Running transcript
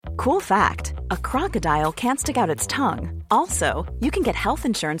Cool fact, a crocodile can't stick out its tongue. Also, you can get health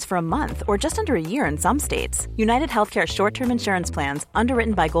insurance for a month or just under a year in some states. United Healthcare short-term insurance plans,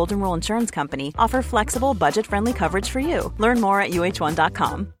 underwritten by Golden Rule Insurance Company, offer flexible, budget-friendly coverage for you. Learn more at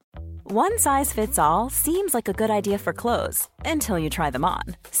uh1.com. One size fits all seems like a good idea for clothes until you try them on.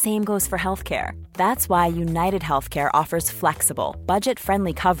 Same goes for healthcare. That's why United Healthcare offers flexible,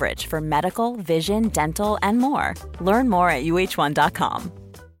 budget-friendly coverage for medical, vision, dental, and more. Learn more at uh1.com.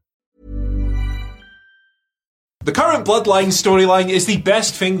 The current Bloodline storyline is the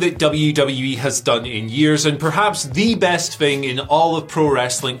best thing that WWE has done in years, and perhaps the best thing in all of pro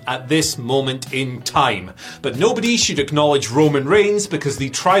wrestling at this moment in time. But nobody should acknowledge Roman Reigns because the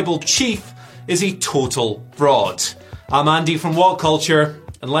tribal chief is a total fraud. I'm Andy from What Culture,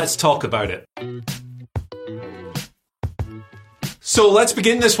 and let's talk about it. So let's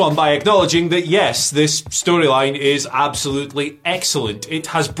begin this one by acknowledging that yes, this storyline is absolutely excellent. It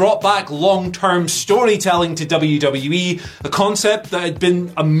has brought back long-term storytelling to WWE, a concept that had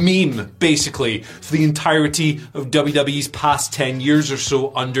been a meme, basically, for the entirety of WWE's past 10 years or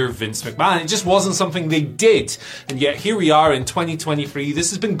so under Vince McMahon. It just wasn't something they did. And yet here we are in 2023.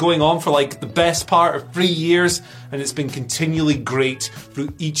 This has been going on for like the best part of 3 years, and it's been continually great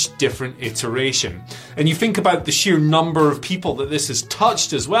through each different iteration. And you think about the sheer number of people that this has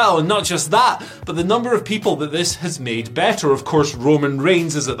touched as well, and not just that, but the number of people that this has made better. Of course, Roman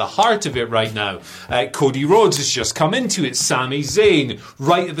Reigns is at the heart of it right now. Cody Rhodes has just come into it. Sami Zayn,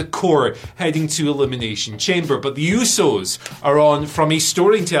 right at the core, heading to Elimination Chamber. But the Usos are on, from a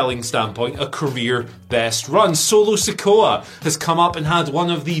storytelling standpoint, a career best run. Solo Sikoa has come up and had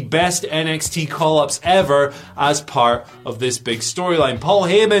one of the best NXT call-ups ever as part of this big storyline. Paul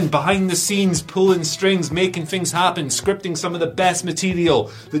Heyman behind the scenes, pulling strings, making things happen, scripting some of the best material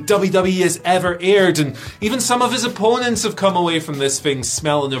that WWE has ever aired, and even some of his opponents have come away from this thing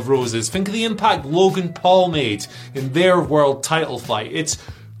smelling of roses. Think of the impact Logan Paul made in their world title fight. It's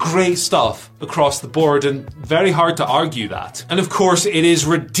great stuff across the board, and very hard to argue that. And of course, it is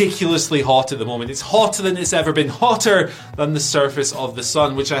ridiculously hot at the moment. It's hotter than it's ever been, hotter than the surface of the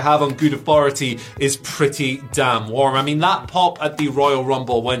sun, which I have on good authority is pretty damn warm. I mean, that pop at the Royal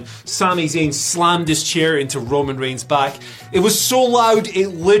Rumble when Sami Zayn slammed his chair into Roman Reigns' back, it was so loud it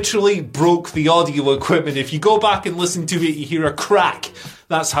literally broke the audio equipment. If you go back and listen to it, you hear a crack.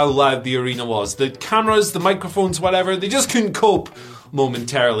 That's how loud the arena was. The cameras, the microphones, whatever, they just couldn't cope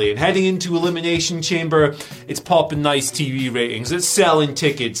momentarily. And heading into Elimination Chamber, it's popping nice TV ratings, it's selling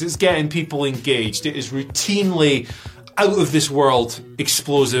tickets, it's getting people engaged. It is routinely out of this world,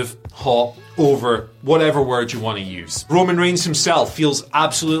 explosive, hot, over, whatever word you want to use. Roman Reigns himself feels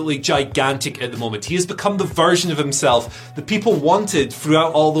absolutely gigantic at the moment. He has become the version of himself that people wanted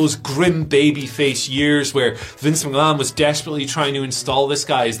throughout all those grim babyface years where Vince McMahon was desperately trying to install this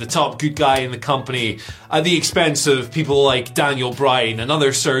guy as the top good guy in the company at the expense of people like Daniel Bryan and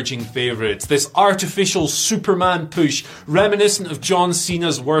other surging favourites. This artificial Superman push, reminiscent of John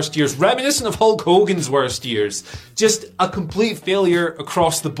Cena's worst years, reminiscent of Hulk Hogan's worst years. Just a complete failure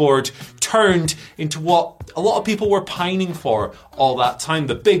across the board, turned into what a lot of people were pining for all that time,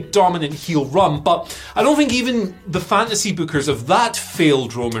 the big dominant heel run. But I don't think even the fantasy bookers of that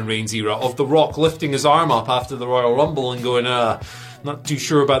failed Roman Reigns era, of The Rock lifting his arm up after the Royal Rumble and going, not too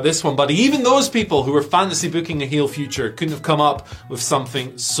sure about this one, buddy. Even those people who were fantasy booking a heel future couldn't have come up with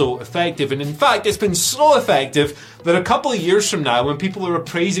something so effective. And in fact, it's been so effective that a couple of years from now, when people are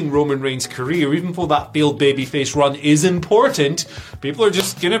appraising Roman Reigns' career, even though that failed babyface run is important, people are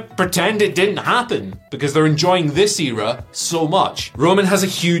just gonna pretend it didn't happen because they're enjoying this era so much. Roman has a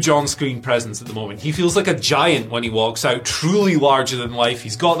huge on-screen presence at the moment. He feels like a giant when he walks out, truly larger than life.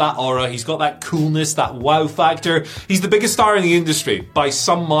 He's got that aura, he's got that coolness, that wow factor. He's the biggest star in the industry by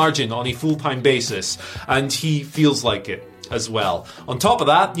some margin on a full-time basis, and he feels like it as well. On top of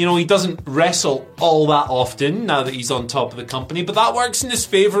that, he doesn't wrestle all that often now that he's on top of the company, but that works in his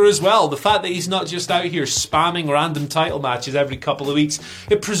favour as well. The fact that he's not just out here spamming random title matches every couple of weeks,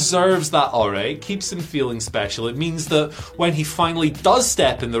 it preserves that aura, it keeps him feeling special. It means that when he finally does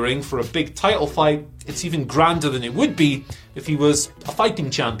step in the ring for a big title fight, it's even grander than it would be if he was a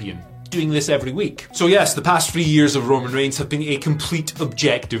fighting champion doing this every week. So yes, the past 3 years of Roman Reigns have been a complete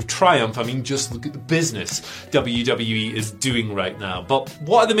objective triumph. I mean, just look at the business WWE is doing right now. But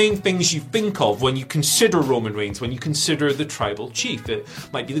what are the main things you think of when you consider Roman Reigns, when you consider the tribal chief? It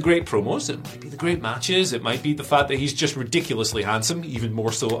might be the great promos, it might be the great matches, it might be the fact that he's just ridiculously handsome, even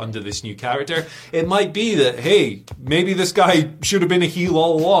more so under this new character. It might be that, hey, maybe this guy should have been a heel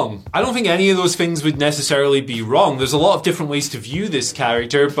all along. I don't think any of those things would necessarily be wrong. There's a lot of different ways to view this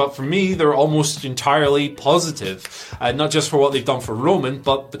character, but for me, me, they're almost entirely positive. Not just for what they've done for Roman,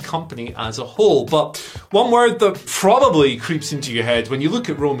 but the company as a whole. But one word that probably creeps into your head when you look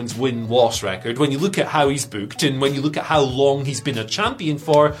at Roman's win-loss record, when you look at how he's booked, and when you look at how long he's been a champion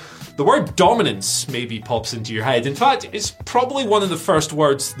for, the word dominance maybe pops into your head. In fact, it's probably one of the first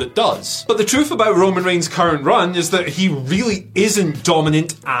words that does. But the truth about Roman Reigns' current run is that he really isn't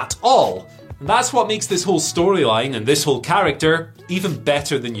dominant at all. And that's what makes this whole storyline and this whole character even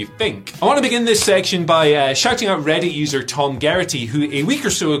better than you think. I want to begin this section by shouting out Reddit user Tom Geraghty, who a week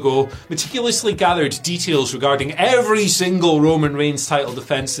or so ago meticulously gathered details regarding every single Roman Reigns title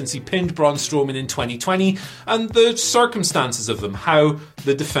defense since he pinned Braun Strowman in 2020 and the circumstances of them, how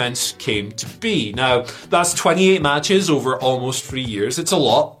the defense came to be. Now, that's 28 matches over almost 3 years. It's a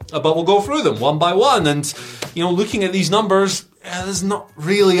lot, but we'll go through them one by one. And, looking at these numbers, there's not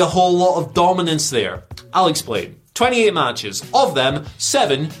really a whole lot of dominance there. I'll explain. 28 matches. Of them,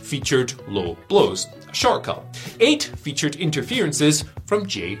 7 featured low blows. A shortcut. 8 featured interferences from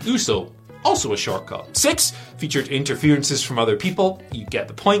Jey Uso. Also a shortcut. 6 featured interferences from other people. You get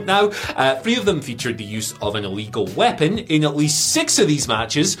the point now. 3 of them featured the use of an illegal weapon. In at least 6 of these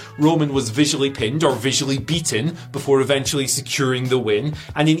matches, Roman was visually pinned or visually beaten before eventually securing the win.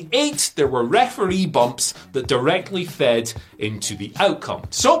 And in 8, there were referee bumps that directly fed into the outcome.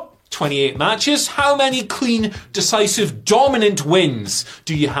 So, 28 matches. How many clean, decisive, dominant wins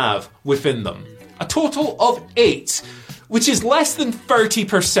do you have within them? A total of 8. Which is less than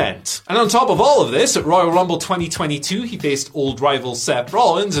 30%. And on top of all of this, at Royal Rumble 2022, he faced old rival Seth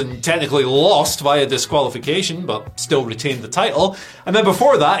Rollins and technically lost via disqualification, but still retained the title. And then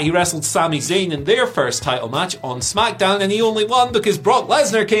before that, he wrestled Sami Zayn in their first title match on SmackDown, and he only won because Brock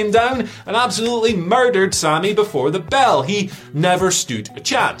Lesnar came down and absolutely murdered Sami before the bell. He never stood a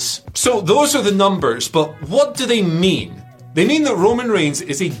chance. So those are the numbers, but what do they mean? They mean that Roman Reigns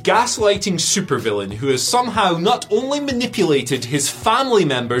is a gaslighting supervillain who has somehow not only manipulated his family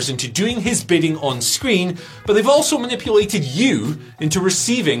members into doing his bidding on screen, but they've also manipulated you into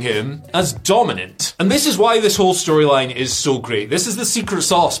receiving him as dominant. And this is why this whole storyline is so great. This is the secret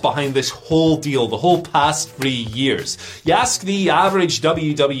sauce behind this whole deal, the whole past 3 years. You ask the average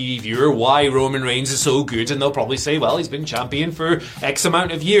WWE viewer why Roman Reigns is so good, and they'll probably say, well, he's been champion for X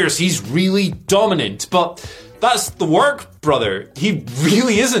amount of years. He's really dominant. But that's the work, brother. He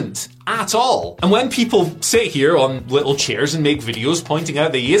really isn't at all. And when people sit here on little chairs and make videos pointing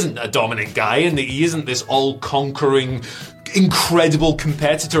out that he isn't a dominant guy and that he isn't this all-conquering, incredible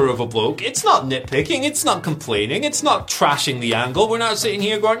competitor of a bloke, it's not nitpicking, it's not complaining, it's not trashing the angle. We're not sitting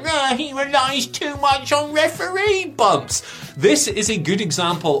here going, he relies too much on referee bumps. This is a good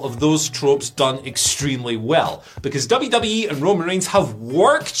example of those tropes done extremely well, because WWE and Roman Reigns have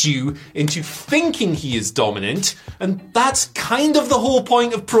worked you into thinking he is dominant, and that's kind of the whole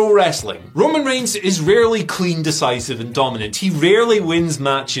point of pro wrestling. Roman Reigns is rarely clean, decisive, and dominant. He rarely wins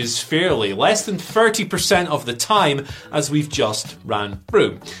matches fairly, less than 30% of the time, as we've just ran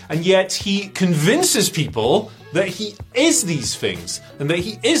through. And yet he convinces people that he is these things, and that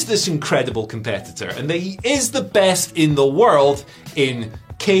he is this incredible competitor, and that he is the best in the world in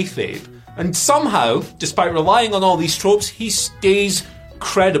kayfabe. And somehow, despite relying on all these tropes, he stays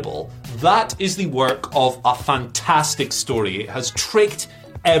credible. That is the work of a fantastic story. It has tricked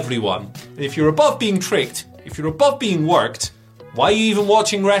everyone. And if you're above being tricked, if you're above being worked, why are you even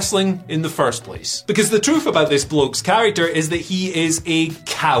watching wrestling in the first place? Because the truth about this bloke's character is that he is a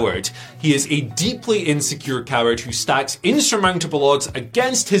coward. He is a deeply insecure coward who stacks insurmountable odds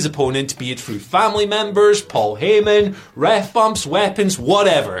against his opponent, be it through family members, Paul Heyman, ref bumps, weapons,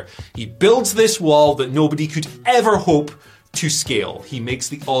 whatever. He builds this wall that nobody could ever hope to scale. He makes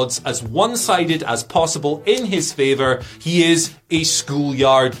the odds as one-sided as possible in his favour. He is a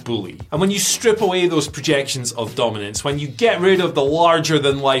schoolyard bully. And when you strip away those projections of dominance, when you get rid of the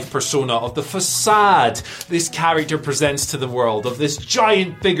larger-than-life persona, of the facade this character presents to the world, of this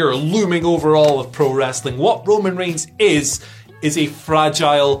giant figure looming over all of pro wrestling, what Roman Reigns is a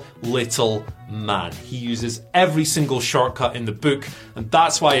fragile little man. He uses every single shortcut in the book, and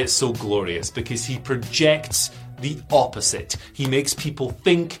that's why it's so glorious, because he projects the opposite. He makes people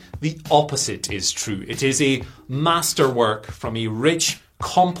think the opposite is true. It is a masterwork from a rich,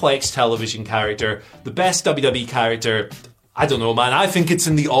 complex television character, the best WWE character. I don't know, man. I think it's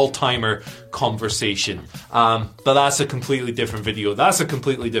in the all-timer conversation. But that's a completely different video. That's a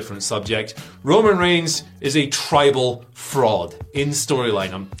completely different subject. Roman Reigns is a tribal fraud in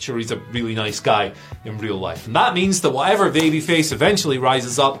storyline. I'm sure he's a really nice guy in real life. And that means that whatever babyface eventually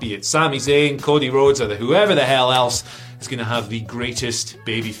rises up, be it Sami Zayn, Cody Rhodes, or whoever the hell else, is going to have the greatest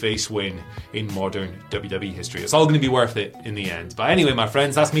babyface win in modern WWE history. It's all going to be worth it in the end. But anyway, my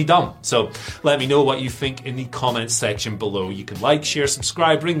friends, that's me done. So let me know what you think in the comments section below. You can like, share,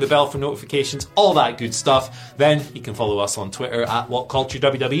 subscribe, ring the bell for notifications, all that good stuff. Then you can follow us on Twitter at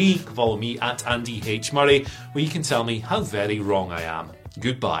WhatCultureWWE. You can follow me at Andy H. Murray, where you can tell me how very wrong I am.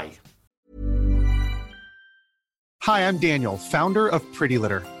 Goodbye. Hi, I'm Daniel, founder of Pretty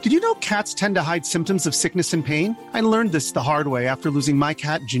Litter. Did you know cats tend to hide symptoms of sickness and pain? I learned this the hard way after losing my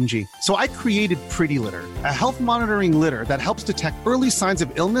cat, Gingy. So I created Pretty Litter, a health monitoring litter that helps detect early signs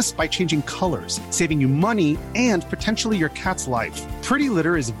of illness by changing colors, saving you money and potentially your cat's life. Pretty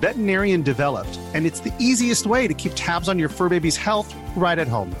Litter is veterinarian developed, and it's the easiest way to keep tabs on your fur baby's health right at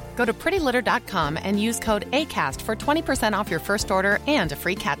home. Go to prettylitter.com and use code ACAST for 20% off your first order and a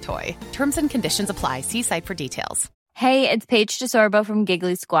free cat toy. Terms and conditions apply. See site for details. Hey, it's Paige DeSorbo from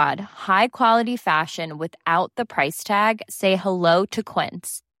Giggly Squad. High quality fashion without the price tag. Say hello to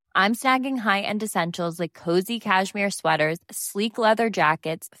Quince. I'm snagging high-end essentials like cozy cashmere sweaters, sleek leather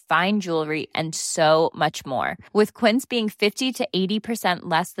jackets, fine jewelry, and so much more. With Quince being 50 to 80%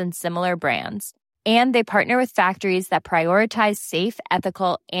 less than similar brands. And they partner with factories that prioritize safe,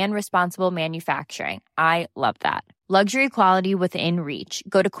 ethical, and responsible manufacturing. I love that. Luxury quality within reach.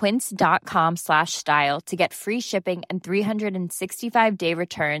 Go to quince.com/style to get free shipping and 365-day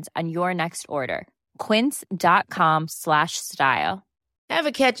returns on your next order. Quince.com/style.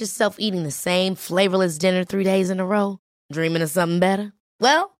 Ever catch yourself eating the same flavorless dinner 3 days in a row? Dreaming of something better?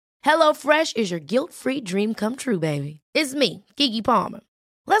 Well, HelloFresh is your guilt-free dream come true, baby. It's me, Keke Palmer.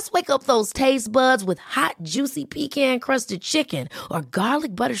 Let's wake up those taste buds with hot, juicy pecan-crusted chicken or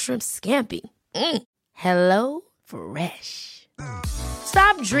garlic butter shrimp scampi. Hello Fresh.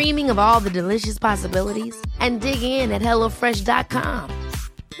 Stop dreaming of all the delicious possibilities and dig in at HelloFresh.com.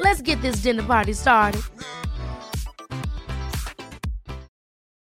 Let's get this dinner party started.